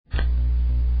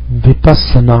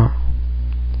Vipassana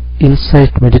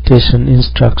Insight Meditation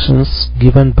Instructions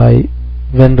given by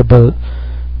Venerable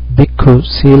Bhikkhu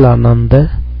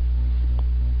Seelananda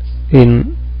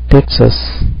in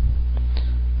Texas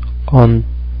on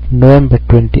November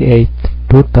 28,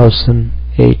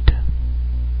 2008.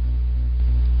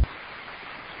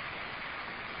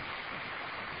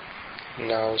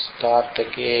 Now start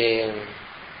again.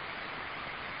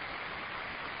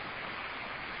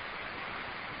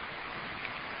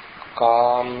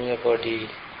 Calm your body.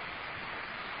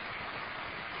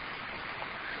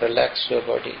 Relax your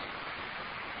body.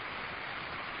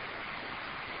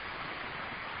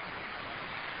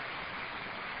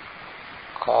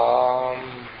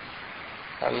 Calm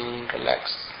and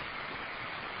relax.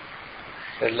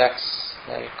 Relax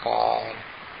and calm.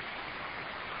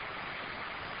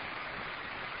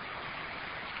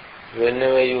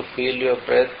 Whenever you feel your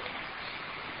breath,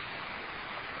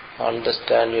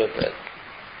 understand your breath.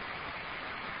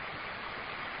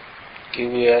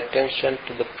 Give your attention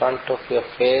to the front of your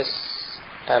face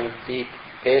and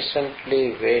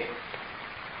patiently wait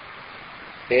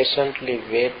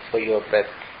for your breath.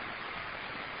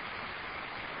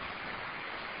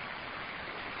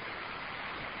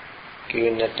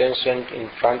 Giving attention in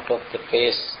front of the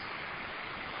face.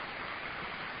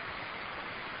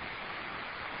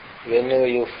 Whenever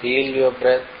you feel your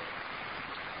breath,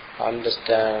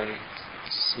 understand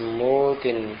smooth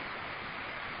in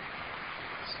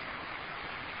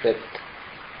breath,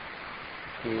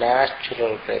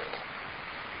 natural breath.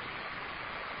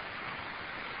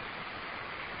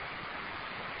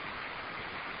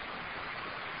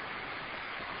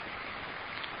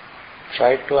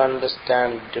 Try to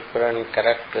understand different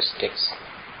characteristics.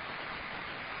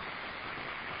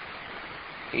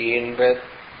 In breath,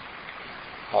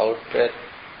 out breath,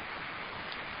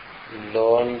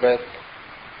 long breath,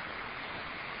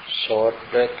 short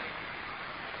breath,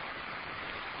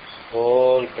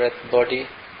 whole breath body,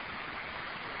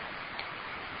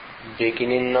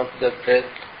 beginning of the breath,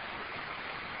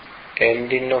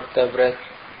 ending of the breath,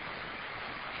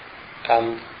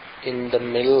 and in the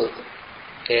middle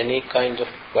any kind of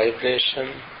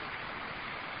vibration.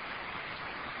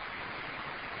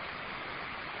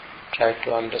 Try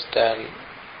to understand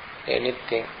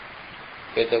anything,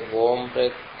 whether warm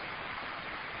breath,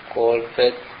 cold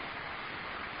breath.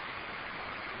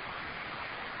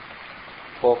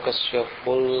 Focus your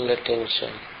full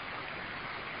attention.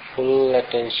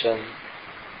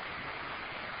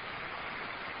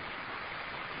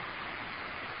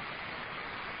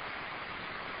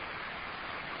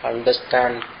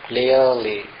 Understand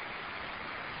clearly.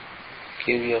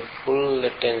 Give your full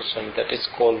attention. That is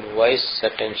called wise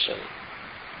attention.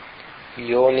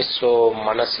 Yoniso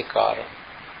manasikara.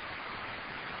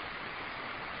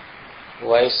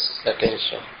 Wise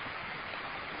attention.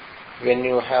 When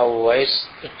you have wise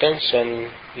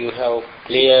attention, you have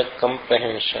clear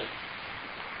comprehension.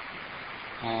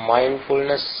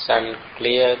 Mindfulness and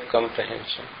clear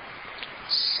comprehension.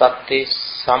 Sati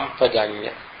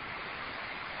sampajanya.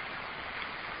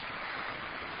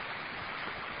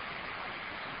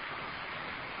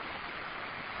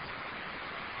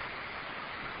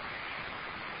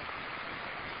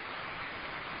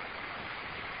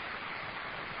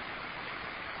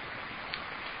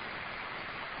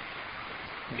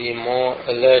 Be more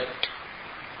alert.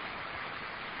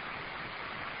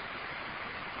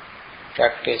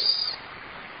 Practice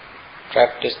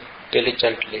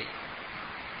diligently,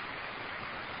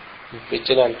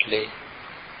 vigilantly.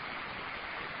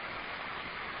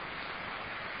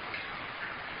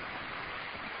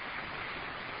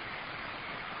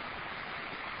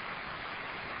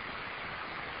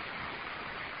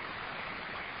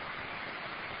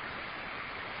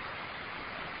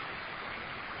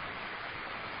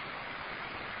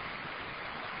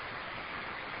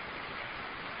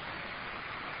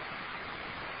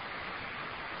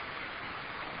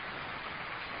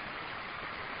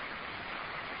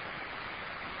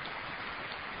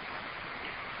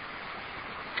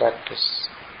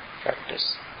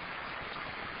 Practice.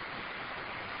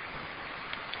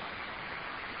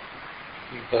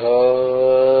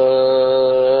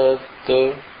 Bhavatu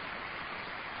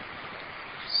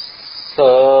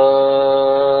sabba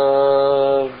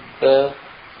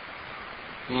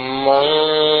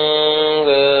mangalam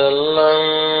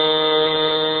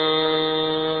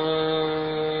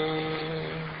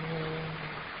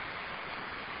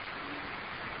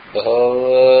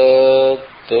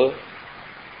bhavatu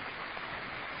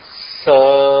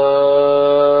sabba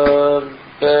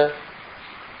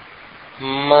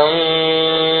mangalam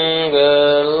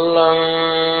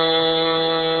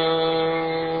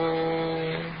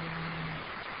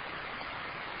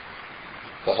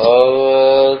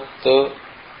bhavatu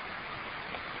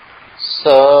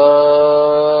sabba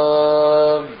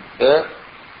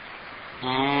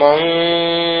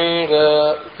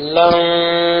mangalam.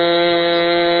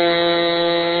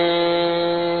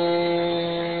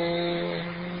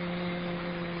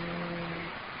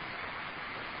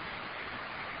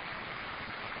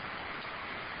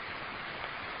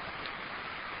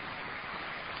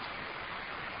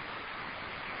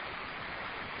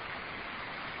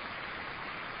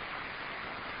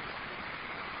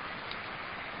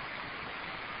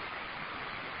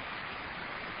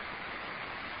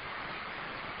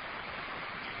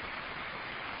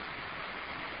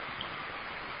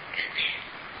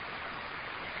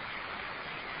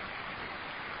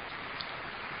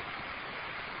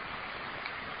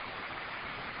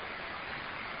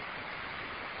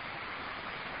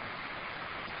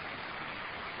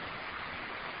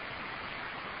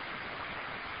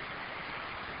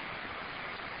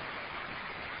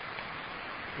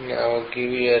 Now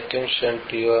give your attention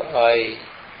to your eye.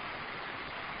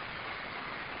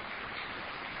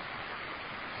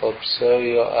 Observe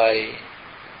your eye.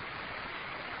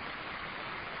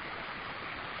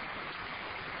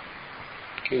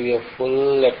 Give your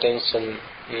full attention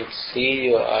and see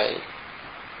your eye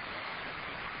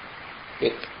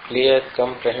with clear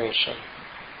comprehension,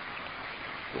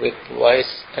 with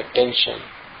wise attention.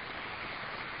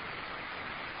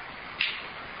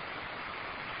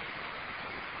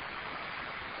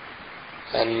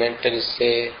 And mentally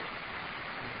say,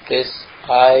 this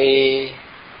eye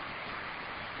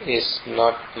is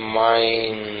not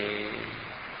mine.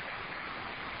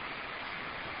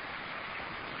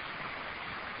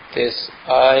 This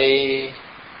eye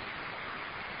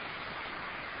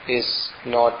is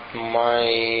not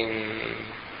mine.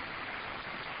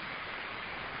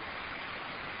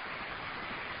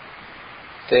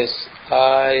 This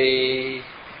eye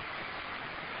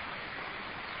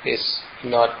is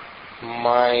not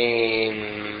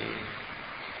mine.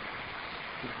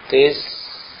 This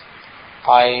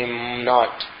I'm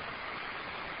not.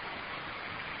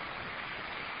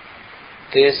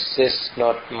 This is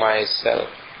not myself.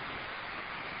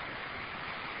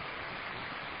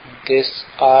 This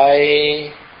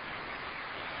I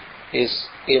is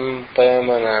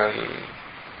impermanent.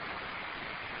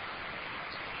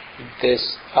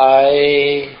 This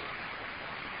I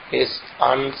is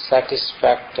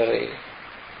unsatisfactory.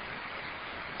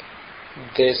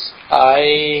 This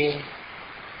I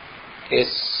is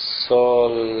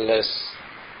soulless.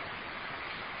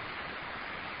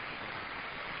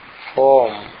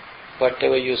 Form,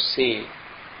 whatever you see,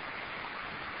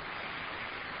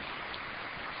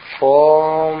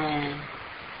 form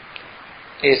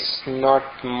is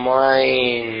not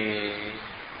mine.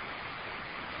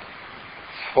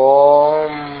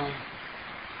 Form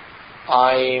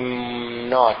I'm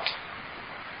not.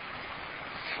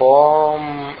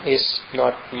 Form is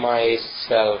not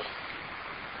myself.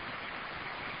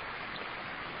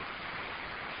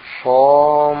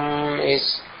 Form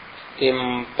is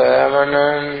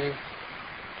impermanent.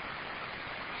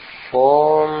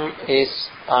 Form is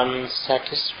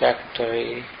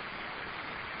unsatisfactory.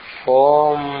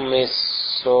 Form is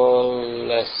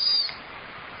soulless.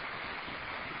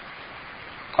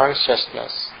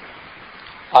 Consciousness,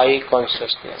 I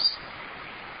consciousness.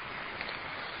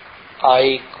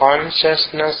 I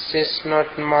consciousness is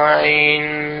not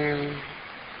mine.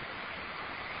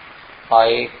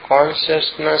 I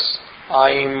consciousness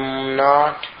I'm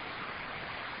not.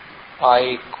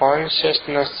 I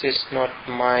consciousness is not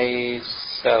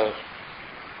myself.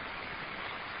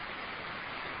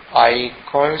 I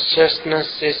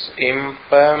consciousness is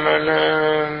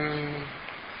impermanent.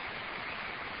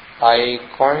 I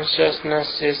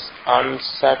consciousness is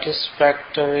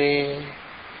unsatisfactory.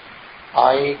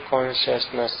 I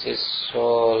consciousness is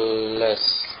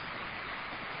soulless.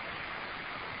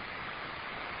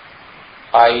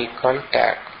 Eye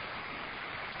contact.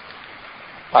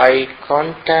 Eye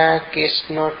contact is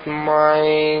not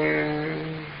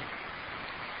mine.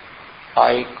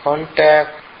 Eye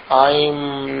contact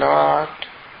I'm not.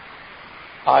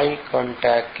 Eye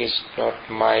contact is not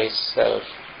myself.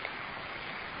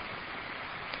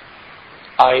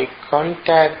 Eye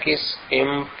contact is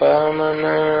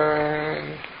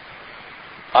impermanent.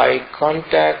 Eye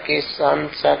contact is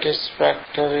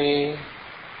unsatisfactory.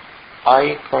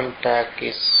 Eye contact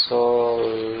is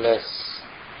soulless.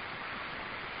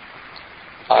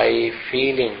 Eye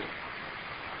feeling.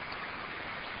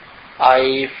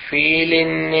 Eye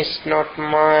feeling is not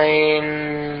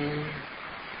mine.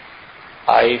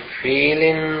 Eye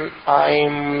feeling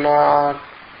I'm not.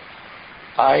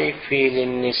 I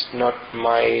feeling is not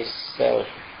myself.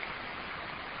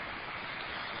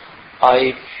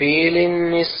 I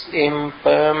feeling is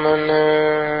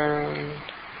impermanent.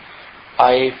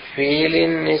 I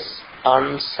feeling is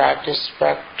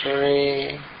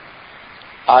unsatisfactory.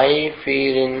 I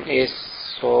feeling is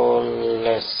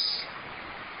soulless.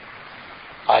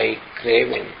 I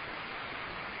craving.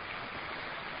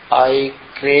 I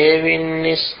craving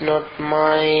is not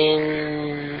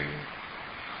mine.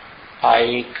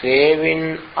 I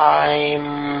craving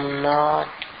I'm not.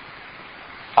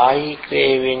 I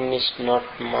craving is not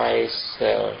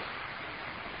myself.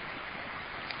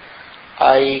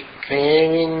 I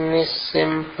craving is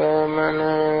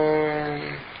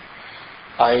impermanent.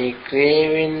 I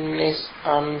craving is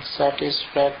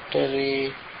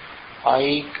unsatisfactory.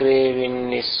 I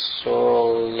craving is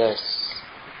soulless.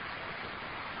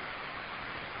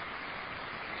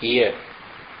 Ear.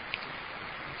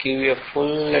 Give your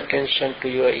full attention to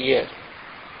your ear.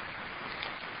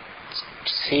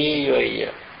 See your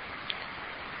ear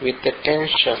with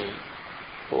attention,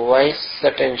 wise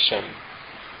attention,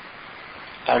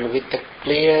 and with a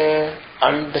clear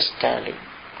understanding,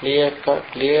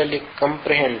 clearly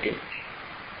comprehending,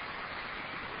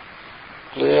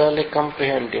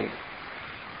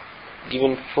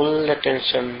 giving full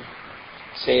attention.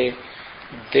 Say,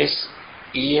 this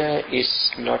ear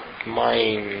is not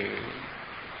mine.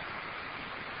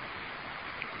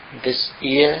 This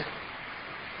ear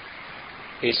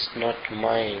is not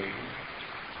mine.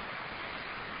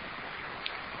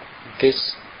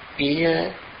 This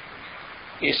ear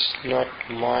is not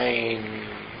mine.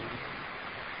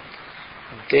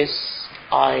 This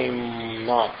I'm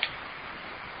not.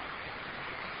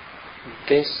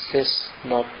 This is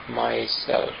not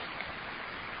myself.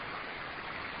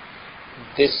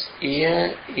 This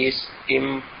ear is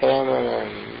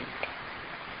impermanent.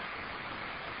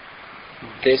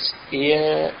 This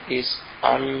ear is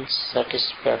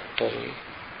unsatisfactory.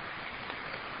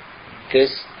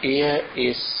 This ear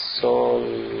is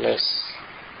soulless.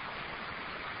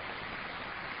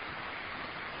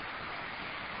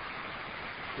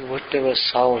 Whatever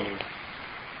sound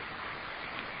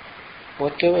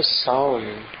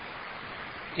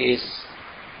is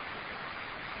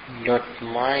not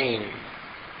mine.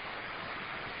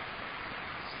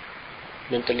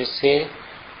 Mentally say,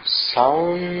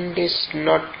 sound is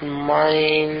not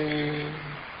mine.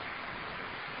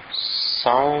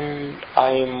 Sound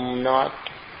I'm not.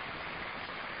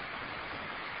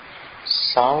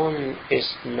 Sound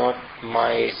is not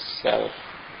myself.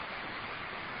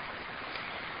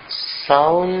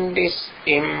 Sound is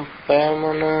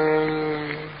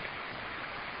impermanent.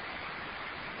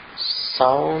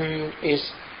 Sound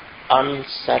is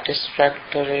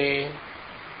unsatisfactory.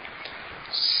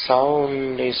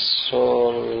 Sound is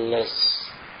soulless.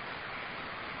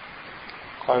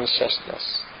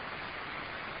 Consciousness.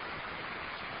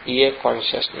 Ear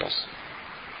consciousness.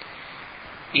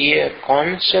 Ear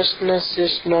consciousness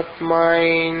is not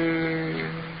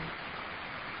mine.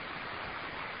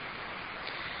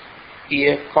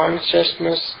 Ear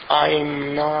consciousness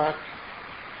I'm not.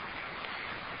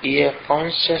 Ear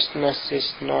consciousness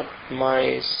is not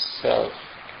myself.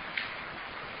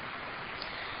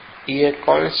 Ear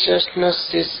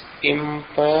consciousness is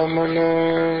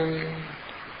impermanent.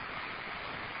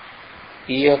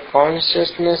 Ear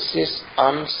consciousness is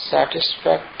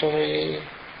unsatisfactory.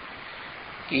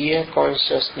 Ear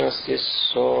consciousness is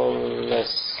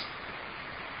soulless.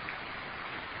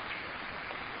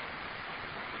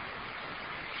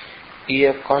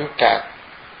 Ear contact.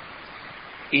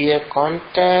 Ear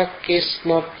contact is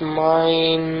not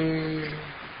mine.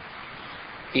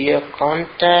 Ear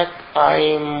contact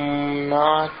I'm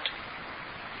not.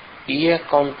 Ear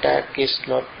contact is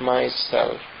not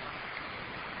myself.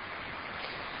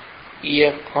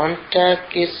 Ear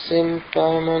contact is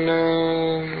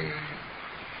impermanent.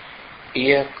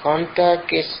 Ear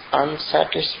contact is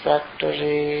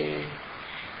unsatisfactory.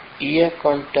 Ear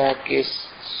contact is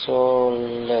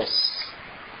soulless.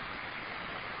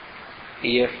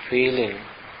 Ear feeling.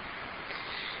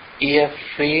 Ear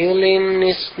feeling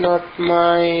is not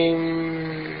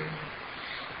mine.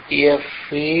 Ear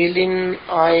feeling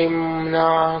I'm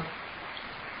not.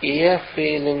 Ear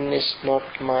feeling is not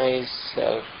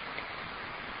myself.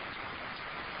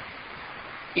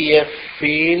 Ear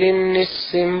feeling is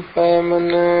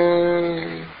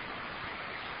impermanent.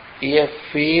 Ear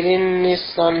feeling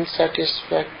is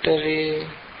unsatisfactory.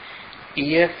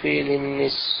 Ear feeling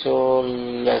is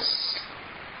soulless.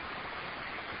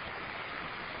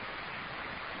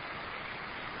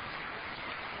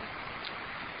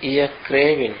 Ear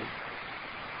craving.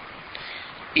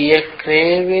 Ear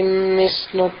craving is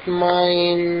not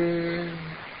mine.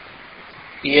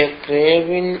 Ear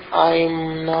craving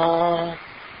I'm not.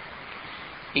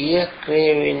 Ear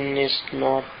craving is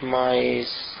not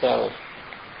myself.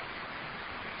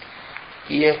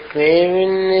 Ear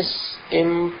craving is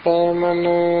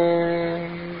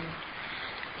impermanent.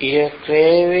 Ear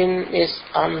craving is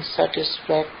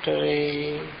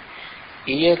unsatisfactory.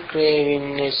 Ear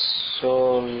craving is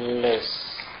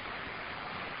soulless.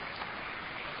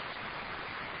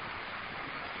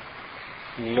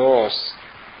 Nose.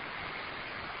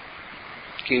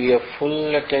 Give your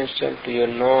full attention to your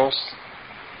nose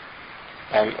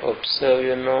and observe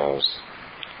your nose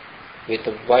with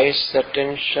a wise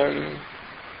attention,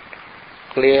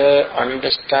 clear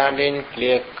understanding,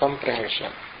 clear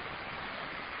comprehension,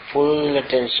 full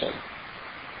attention,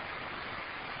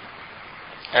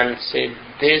 and say,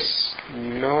 this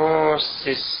nose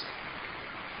is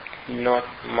not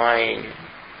mine.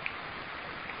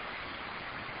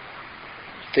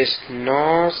 This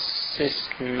nose is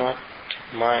not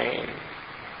mine.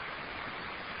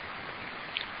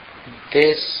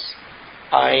 This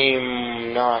I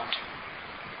am not.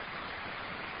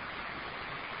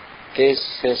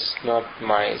 This is not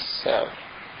myself.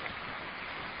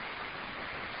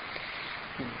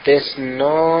 This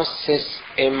nose is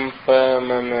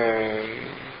impermanent.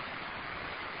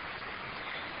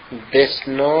 This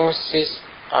nose is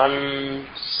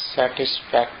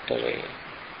unsatisfactory.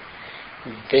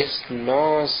 This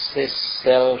nose is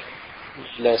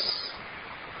selfless,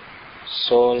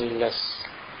 soulless.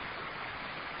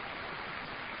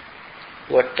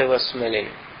 Whatever smelling.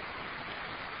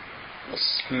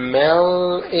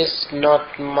 Smell is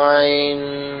not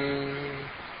mine.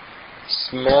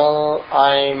 Smell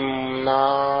I'm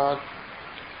not.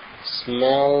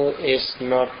 Smell is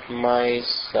not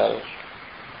myself.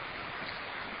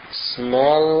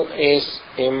 Smell is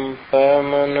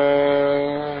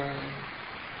impermanent.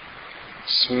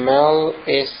 Smell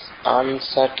is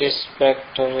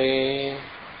unsatisfactory.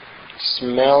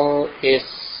 Smell is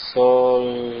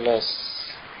soulless.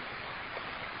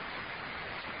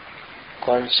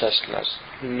 Consciousness,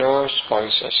 nose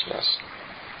consciousness.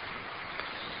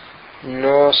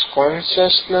 Nose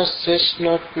consciousness is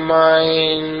not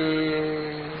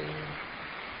mine.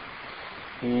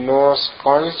 Nose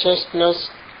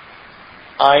consciousness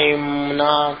I'm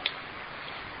not.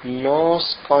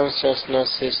 Nose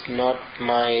consciousness is not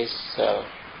myself.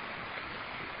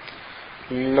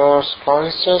 Nose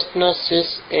consciousness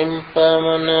is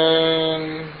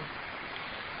impermanent.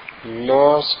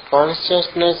 Nose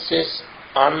consciousness is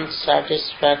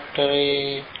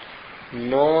unsatisfactory.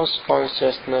 Nose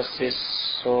consciousness is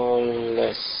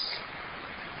soulless.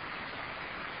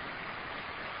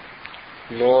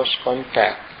 Nose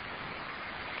contact.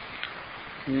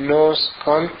 Nose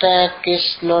contact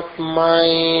is not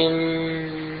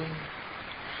mine.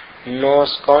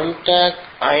 Nose contact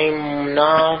I'm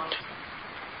not.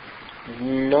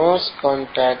 Nose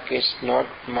contact is not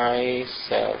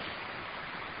myself.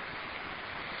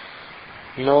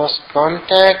 Nose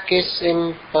contact is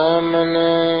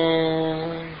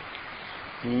impermanent.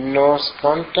 Nose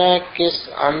contact is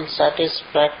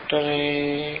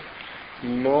unsatisfactory.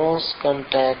 Nose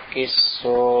contact is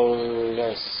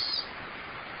soulless.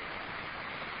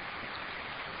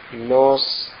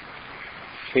 Nose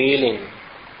feeling.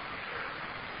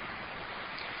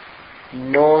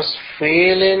 Nose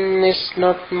feeling is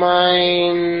not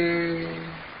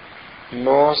mine.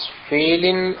 Nose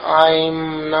feeling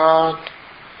I'm not.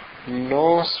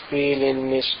 Nose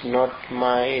feeling is not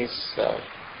myself.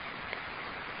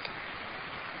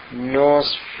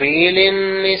 Nose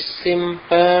feeling is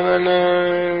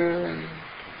impermanent.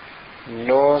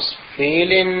 Nose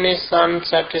feeling is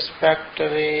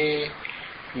unsatisfactory.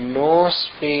 Nose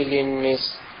feeling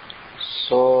is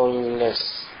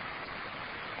soulless.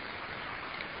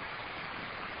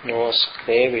 Nose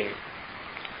craving.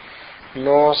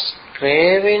 Nose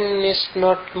craving is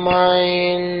not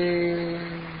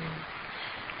mine.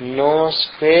 Nose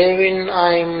craving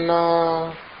I'm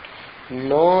not.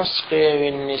 Nose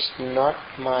craving is not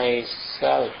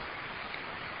myself.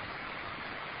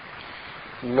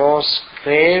 Nose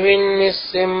craving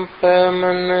is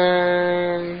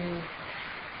impermanent.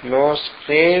 Nose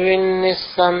craving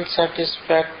is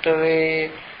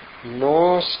unsatisfactory.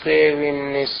 Nose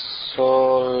craving is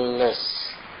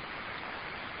soulless.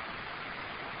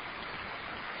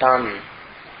 Tongue.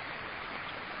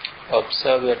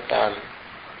 Observe your tongue.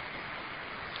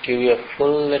 Give your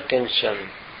full attention.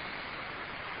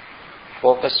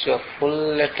 Focus your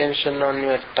full attention on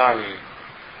your tongue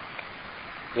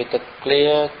with a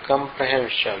clear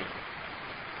comprehension,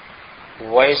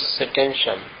 wise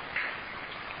attention.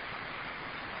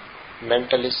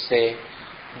 Mentally say,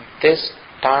 this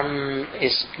tongue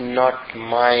is not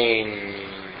mine.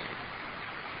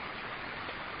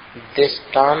 This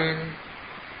tongue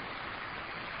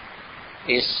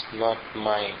is not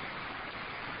mine.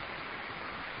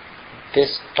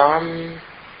 This tongue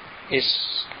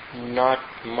is not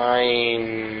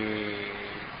mine.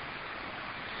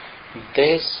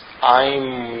 This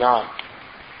I'm not.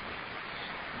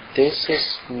 This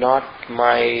is not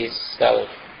myself.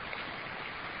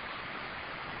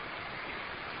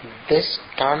 This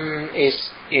tongue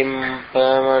is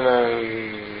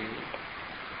impermanent.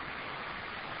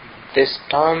 This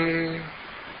tongue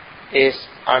is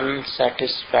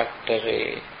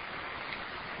unsatisfactory.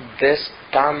 This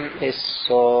tongue is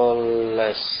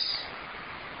soulless.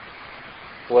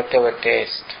 Whatever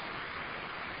taste.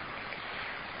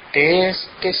 Taste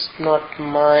is not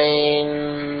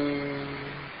mine.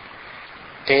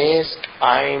 Taste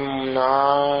I'm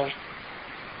not.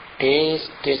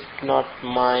 Taste is not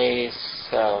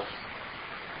myself.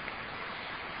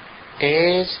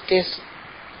 Taste is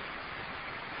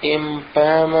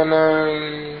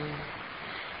impermanent.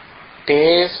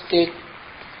 Taste is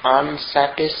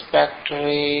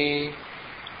unsatisfactory.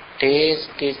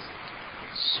 Taste is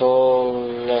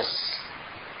soulless.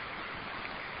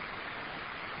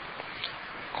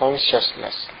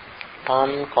 Consciousness,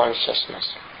 tongue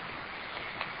consciousness.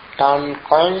 Tongue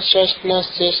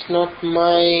consciousness is not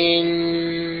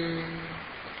mine.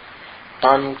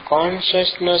 Tongue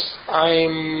consciousness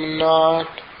I'm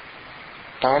not.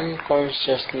 Tongue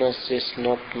consciousness is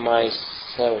not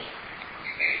myself.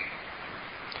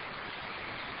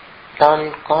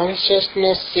 Tongue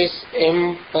consciousness is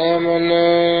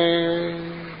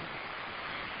impermanent.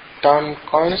 Tongue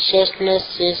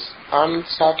consciousness is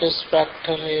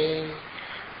unsatisfactory.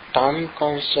 Tongue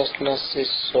consciousness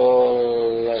is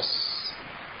soulless.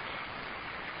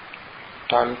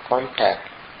 Tongue contact.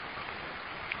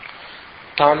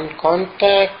 Tongue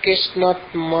contact is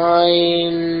not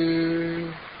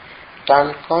mine.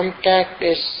 Tongue contact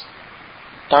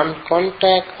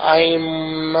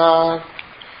I'm not.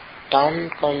 Tongue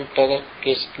contact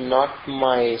is not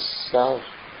myself.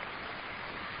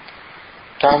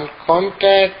 Tongue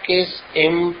contact is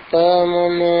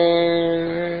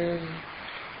impermanent.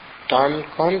 Tongue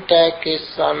contact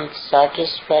is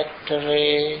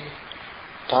unsatisfactory.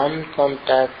 Tongue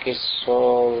contact is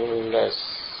soulless.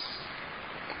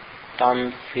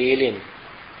 Tongue feeling.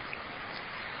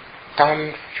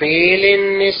 Tongue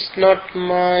feeling is not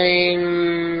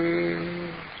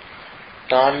mine.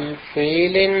 Tongue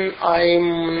feeling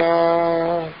I'm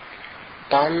not.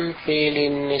 Tongue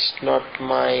feeling is not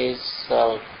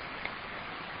myself.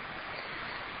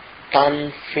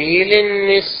 Tongue feeling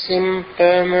is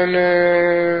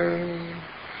impermanent.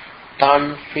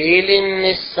 Tongue feeling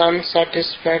is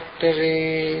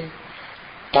unsatisfactory.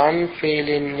 Tongue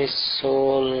feeling is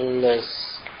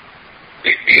soulless.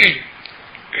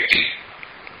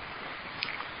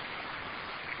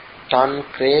 Tongue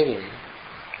craving.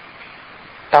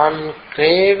 Tongue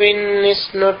craving is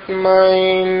not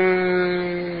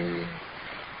mine.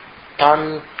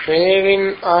 Tongue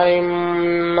craving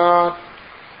I'm not.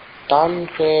 Tongue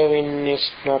craving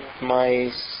is not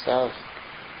myself.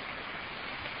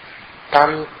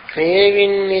 Tongue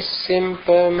craving is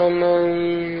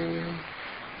impermanent.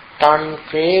 Tongue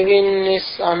craving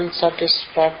is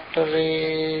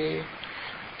unsatisfactory.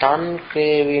 Tongue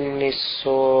craving is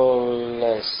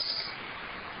soulless.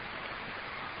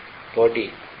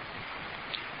 Body.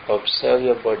 Observe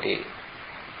your body.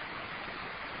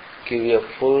 Give your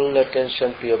full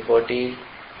attention to your body.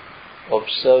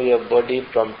 Observe your body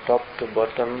from top to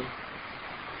bottom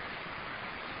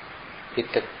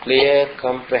with a clear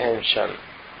comprehension,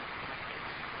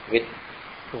 with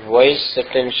wise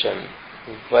attention,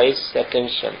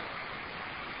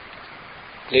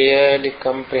 clearly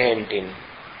comprehending.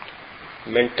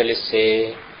 Mentally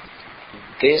say,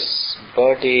 this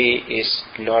body is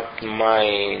not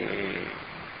mine.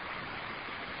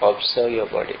 Observe your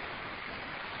body.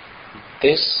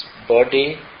 This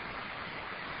body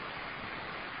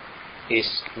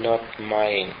is not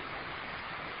mine.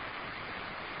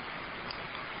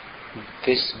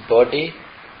 This body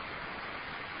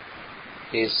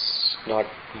is not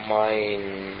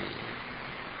mine.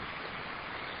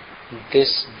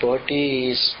 This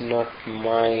body is not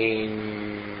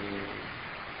mine.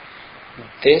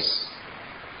 This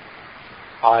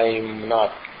I'm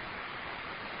not.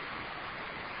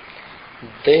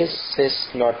 This is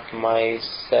not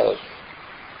myself.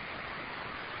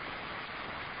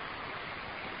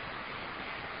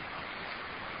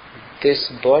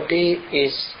 This body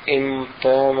is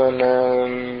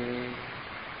impermanent.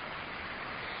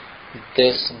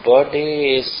 This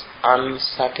body is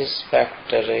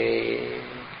unsatisfactory.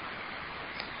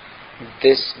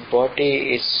 This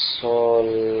body is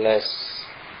soulless.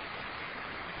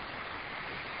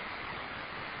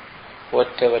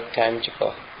 Whatever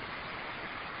tangible.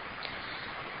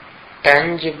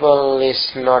 Tangible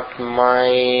is not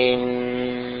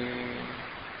mine.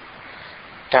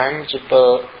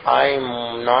 Tangible I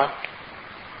am not.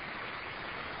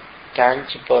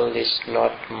 Tangible is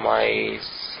not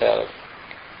myself.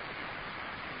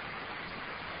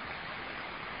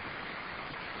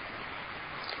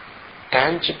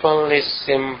 Tangible is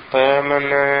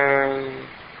impermanent.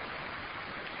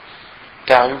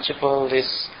 Tangible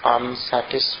is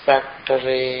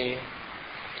unsatisfactory.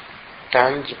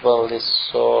 Tangible is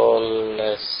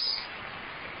soulless.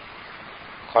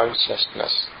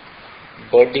 Consciousness.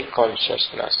 Body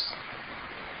consciousness.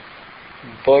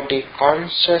 Body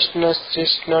consciousness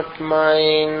is not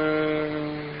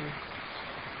mine.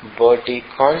 Body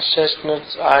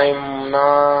consciousness I am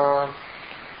not.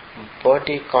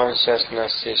 Body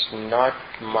consciousness is not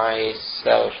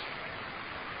myself.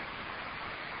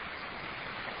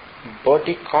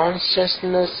 Body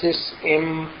consciousness is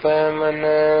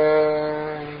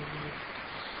impermanent.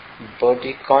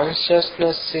 Body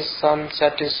consciousness is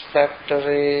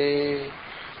unsatisfactory.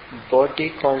 Body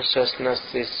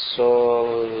consciousness is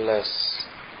soulless.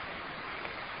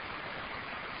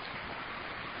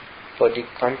 Body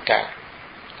contact.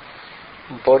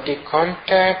 Body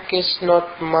contact is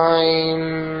not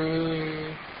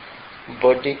mine.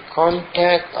 Body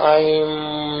contact I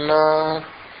am not.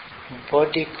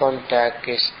 Body contact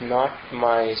is not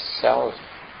myself.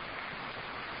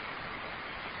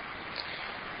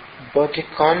 Body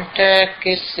contact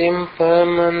is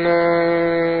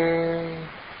impermanent.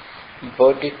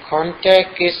 Body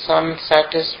contact is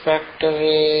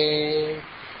unsatisfactory.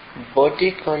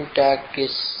 Body contact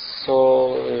is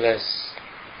soulless.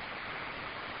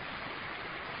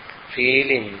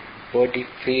 Feeling, body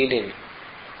feeling.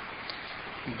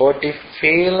 Body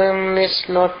feeling is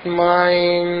not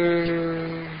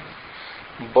mine.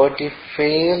 Body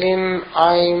feeling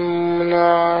I am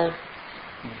not.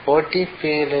 Body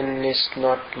feeling is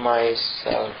not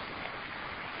myself.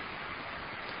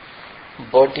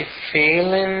 Body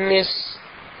feeling is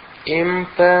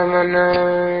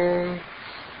impermanent.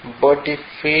 Body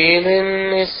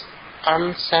feeling is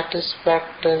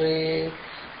unsatisfactory.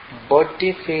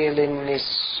 Body feeling is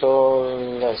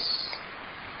soulless.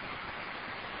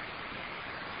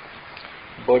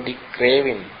 Body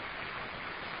craving.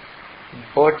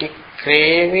 Body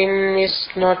craving is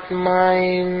not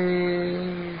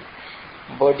mine.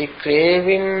 Body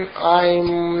craving I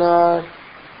am not.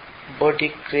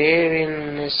 Body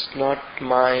craving is not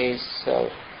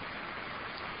myself.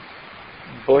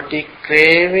 Body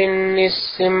craving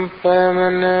is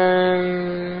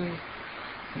impermanent.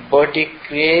 Body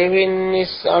craving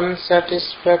is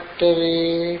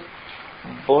unsatisfactory.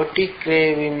 Body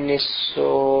craving is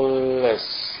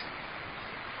soulless.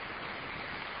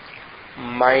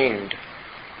 Mind.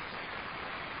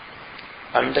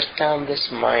 Understand this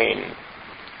mind,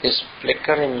 this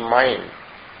flickering mind,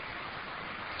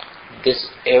 this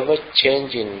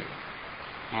ever-changing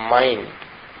mind,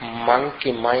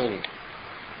 monkey mind.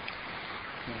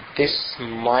 This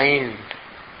mind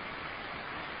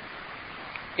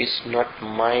is not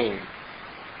mine.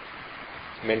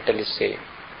 Mentally say,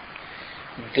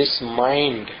 this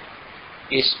mind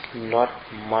is not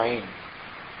mine.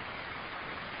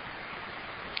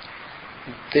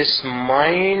 This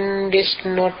mind is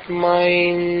not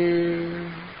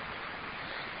mine.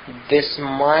 This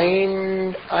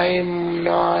mind I am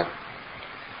not.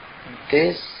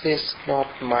 This is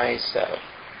not myself.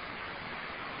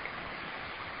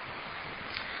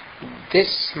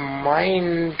 This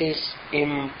mind is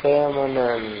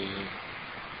impermanent.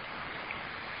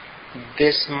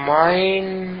 This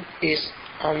mind is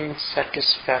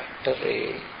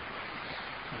unsatisfactory.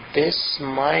 This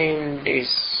mind is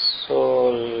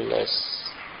soulless.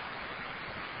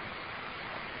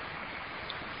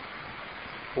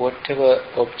 Whatever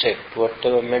object,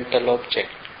 whatever mental object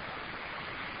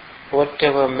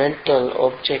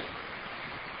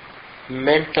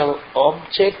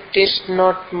is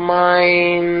not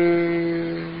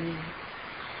mine.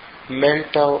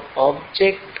 Mental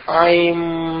object I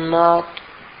am not.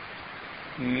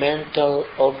 Mental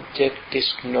object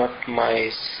is not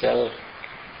myself.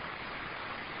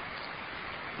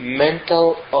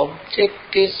 Mental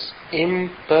object is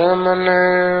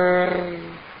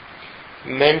impermanent.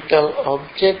 Mental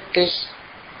object is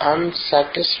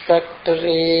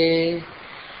unsatisfactory.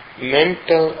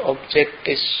 Mental object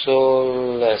is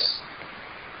soulless.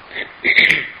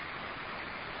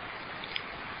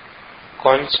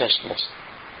 Consciousness.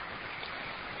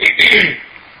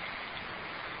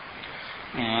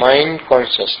 mind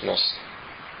consciousness.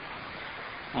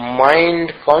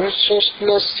 Mind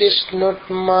consciousness is not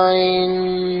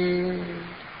mine.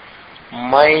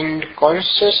 Mind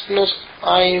consciousness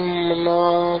I am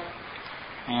not.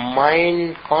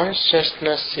 Mind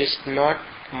consciousness is not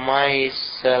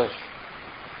myself.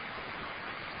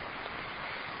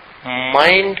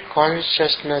 Mind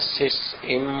consciousness is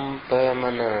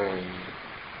impermanent.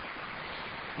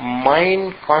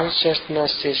 Mind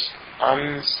consciousness is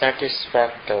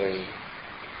unsatisfactory.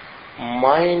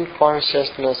 Mind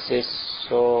consciousness is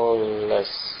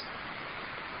soulless.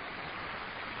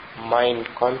 Mind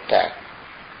contact.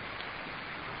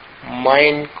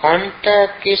 Mind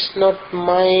contact is not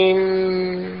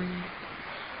mine.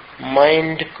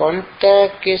 Mind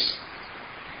contact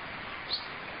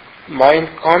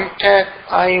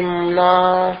I am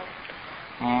not.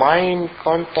 Mind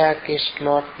contact is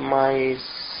not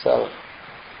myself.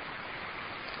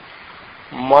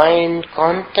 Mind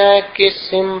contact is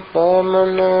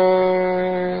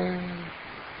impermanent.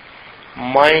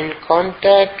 Mind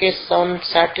contact is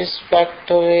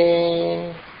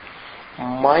unsatisfactory.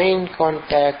 Mind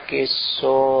contact is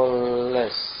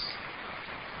soulless.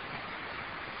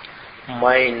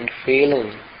 Mind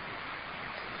feeling.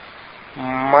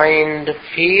 Mind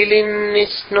feeling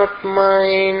is not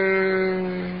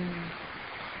mine.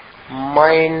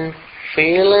 Mind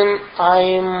feeling I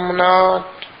am not.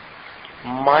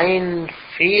 Mind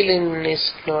feeling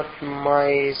is not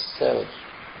myself.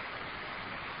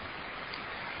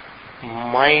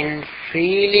 Mind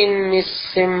feeling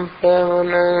is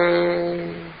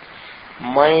impermanent.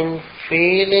 Mind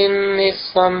feeling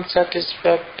is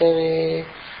unsatisfactory.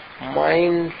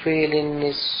 Mind feeling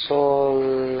is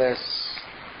soulless.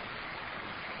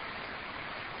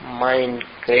 Mind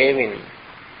craving.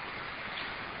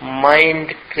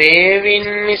 Mind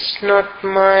craving is not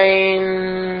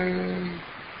mine.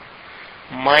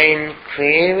 Mind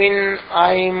craving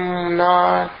I am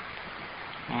not.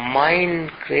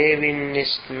 Mind craving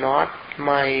is not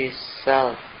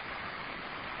myself.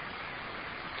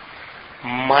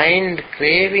 Mind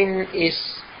craving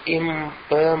is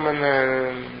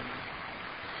impermanent.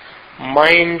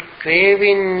 Mind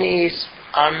craving is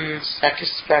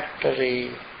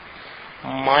unsatisfactory.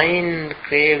 Mind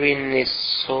craving is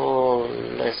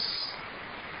soulless.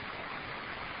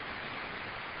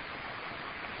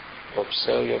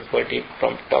 Observe your body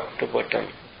from top to bottom.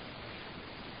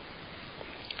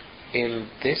 In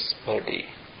this body,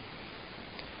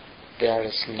 there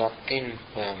is nothing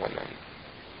permanent.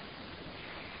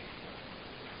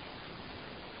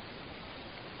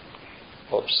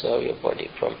 Observe your body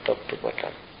from top to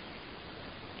bottom.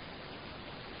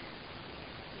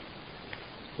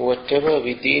 Whatever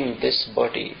within this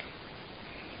body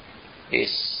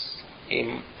is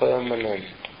impermanent,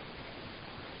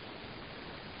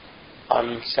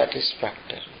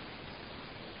 unsatisfactory,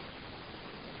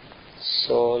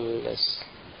 soulless.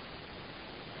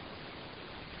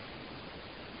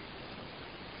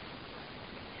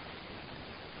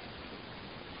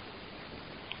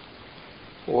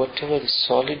 Whatever the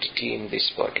solidity in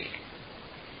this body,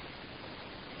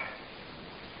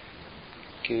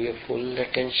 give your full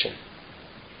attention.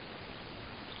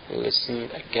 Listen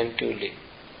attentively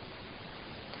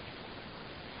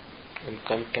and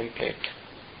contemplate.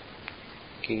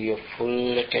 Give your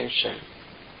full attention.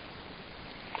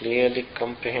 Clearly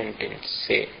comprehending,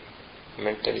 say,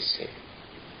 mentally say,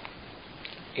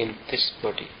 in this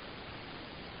body,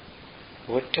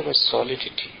 whatever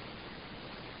solidity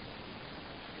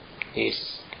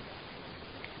is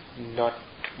not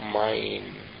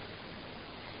mine.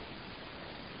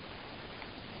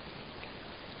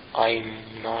 I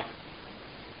am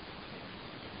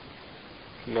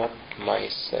not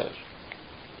myself.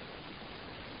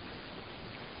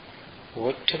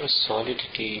 Whatever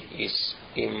solidity is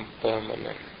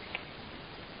impermanent.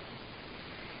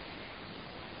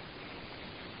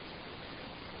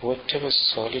 Whatever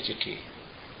solidity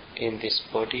in this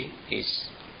body is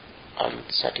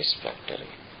unsatisfactory.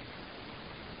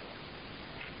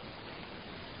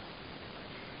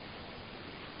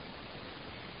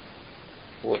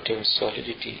 Whatever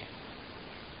solidity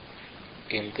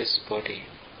in this body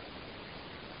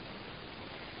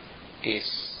is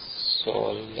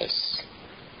soulless.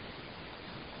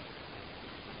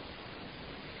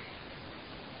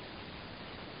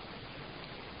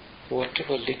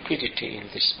 Whatever liquidity in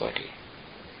this body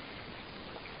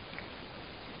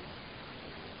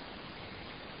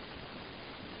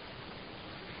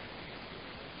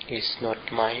is not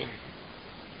mine.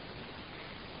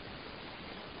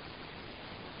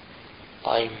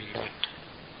 I am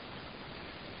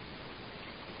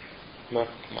not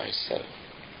myself.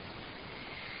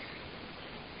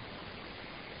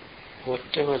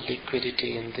 whatever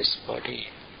liquidity in this body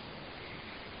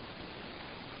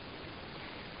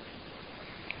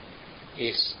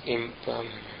is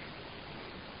impermanent.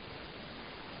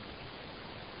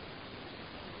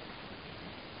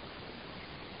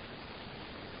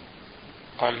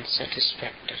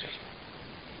 Unsatisfactory.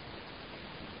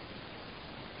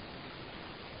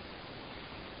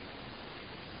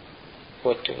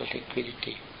 Whatever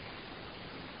liquidity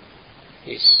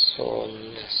is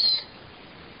soulless.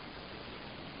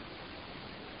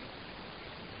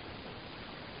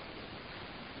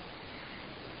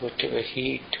 Whatever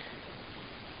heat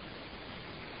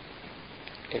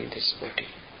in this body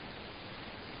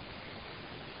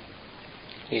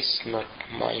is not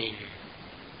mine.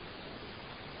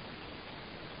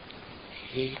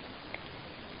 Heat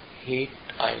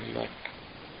I'm not.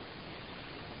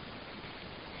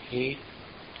 Heat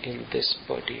in this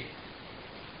body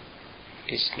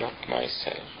is not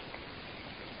myself.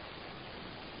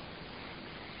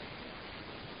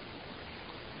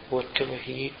 Whatever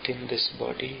heat in this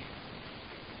body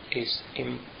is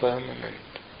impermanent.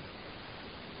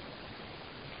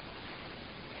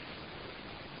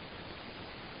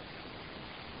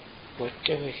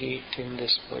 Whatever heat in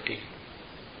this body,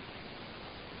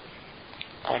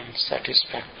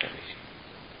 unsatisfactory.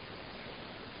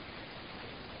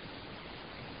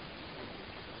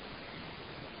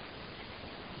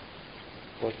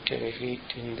 Whatever heat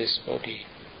in this body,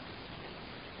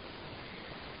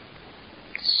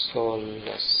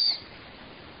 soulless.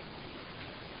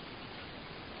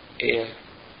 Air,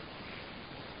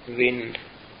 wind,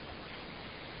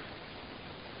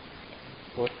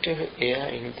 whatever air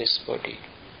in this body,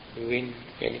 wind,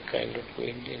 any kind of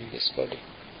wind in this body,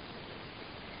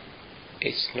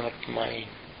 is not mine.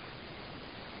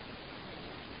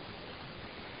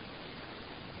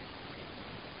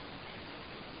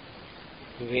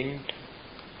 Wind,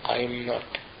 I am not.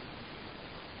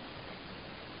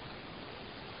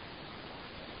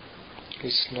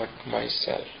 Is not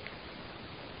myself.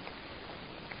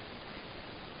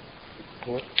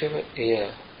 Whatever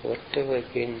air, whatever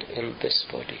wind in this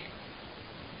body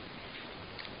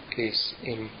is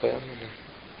impermanent.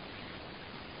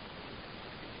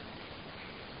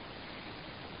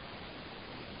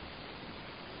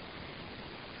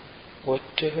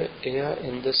 Whatever air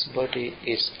in this body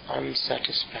is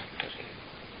unsatisfactory.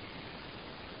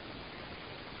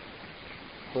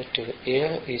 Whatever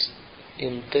air is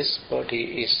in this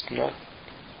body is not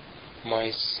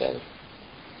myself.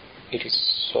 It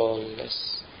is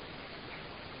soulless.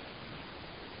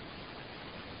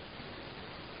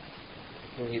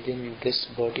 Within this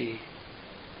body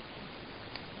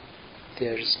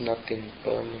there is nothing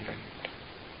permanent.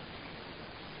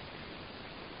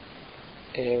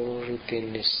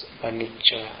 Everything is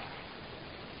anicca.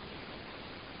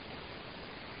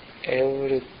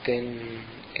 Everything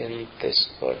in this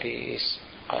body is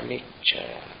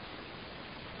anicca,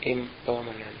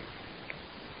 impermanent.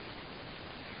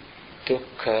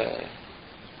 Dukkha,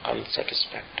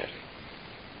 unsatisfactory.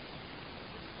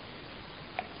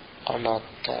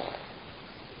 Anatta,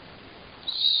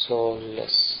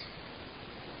 soulless.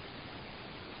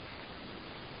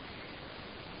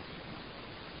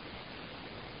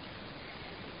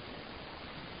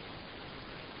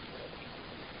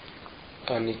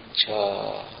 Anicca,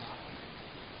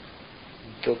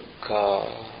 dukkha,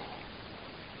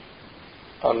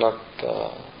 anatta,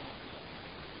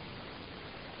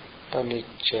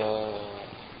 anicca,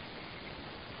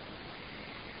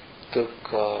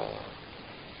 dukkha,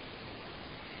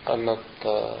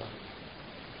 anatta,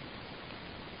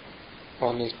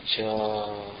 anicca,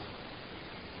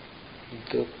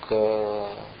 dukkha,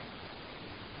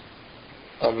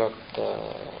 anatta.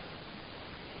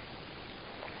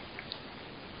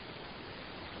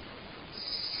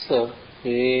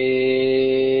 Sabbe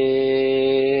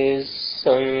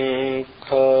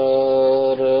sankhara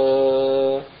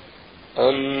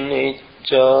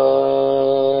anicca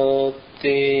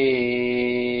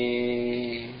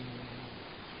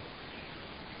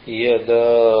yada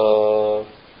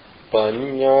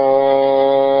paññāya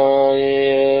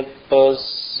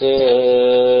passati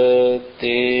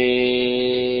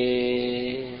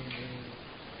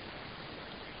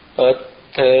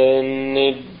atta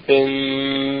nibbindati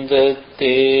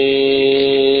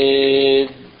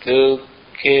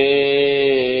dukkhe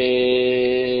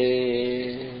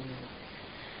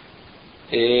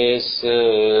esa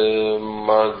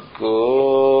maggo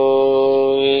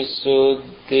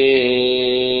visuddhiya.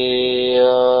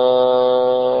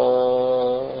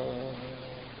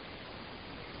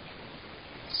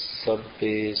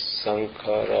 Sabbe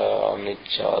sankhara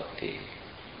aniccati.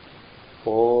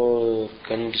 All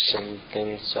conditioned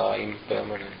things are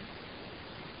impermanent.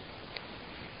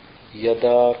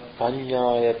 Yada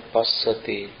panyaya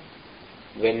passati,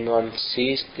 when one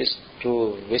sees this true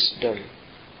wisdom,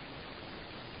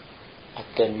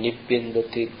 atta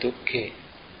nibbindati dukkhe,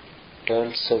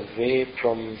 turns away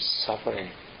from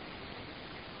suffering.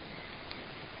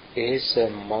 Esa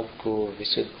maggo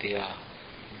visuddhya,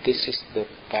 this is the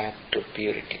path to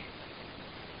purity,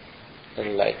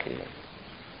 enlightenment.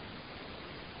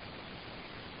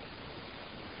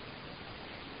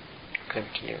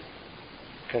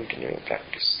 Continue your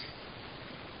practice.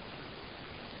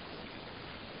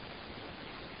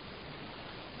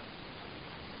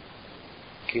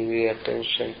 Give your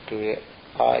attention to your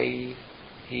eye,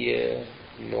 ear,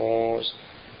 nose,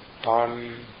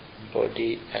 tongue,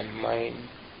 body and mind,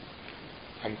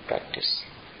 and practice.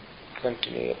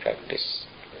 Continue your practice.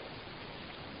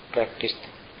 Practice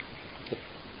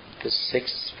the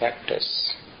 6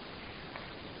 factors.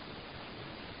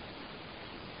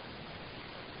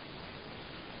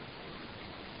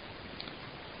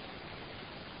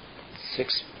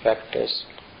 Six factors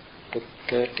to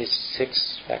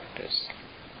 36 factors.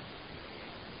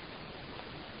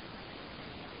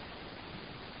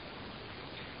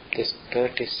 This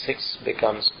 36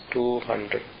 becomes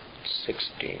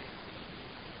 216.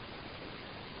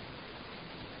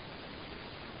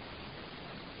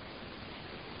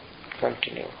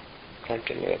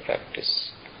 Continue your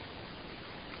practice.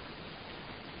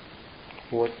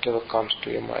 Whatever comes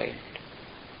to your mind,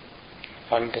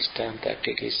 understand that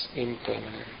it is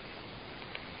impermanent,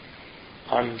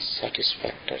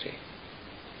 unsatisfactory,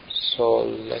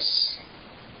 soulless.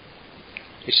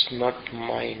 It's not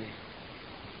mine,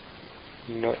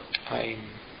 not I'm,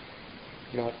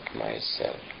 not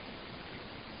myself.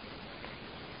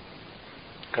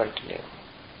 Continue.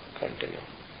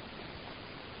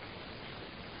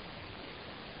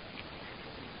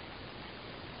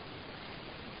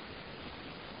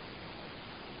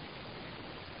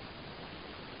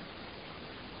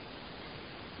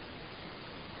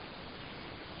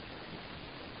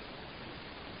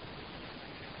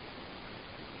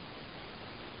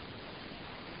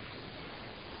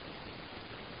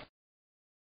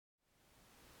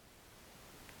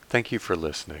 Thank you for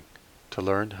listening. To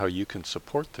learn how you can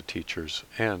support the teachers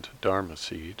and Dharma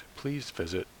Seed, please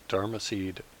visit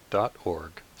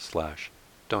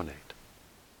dharmaseed.org/donate.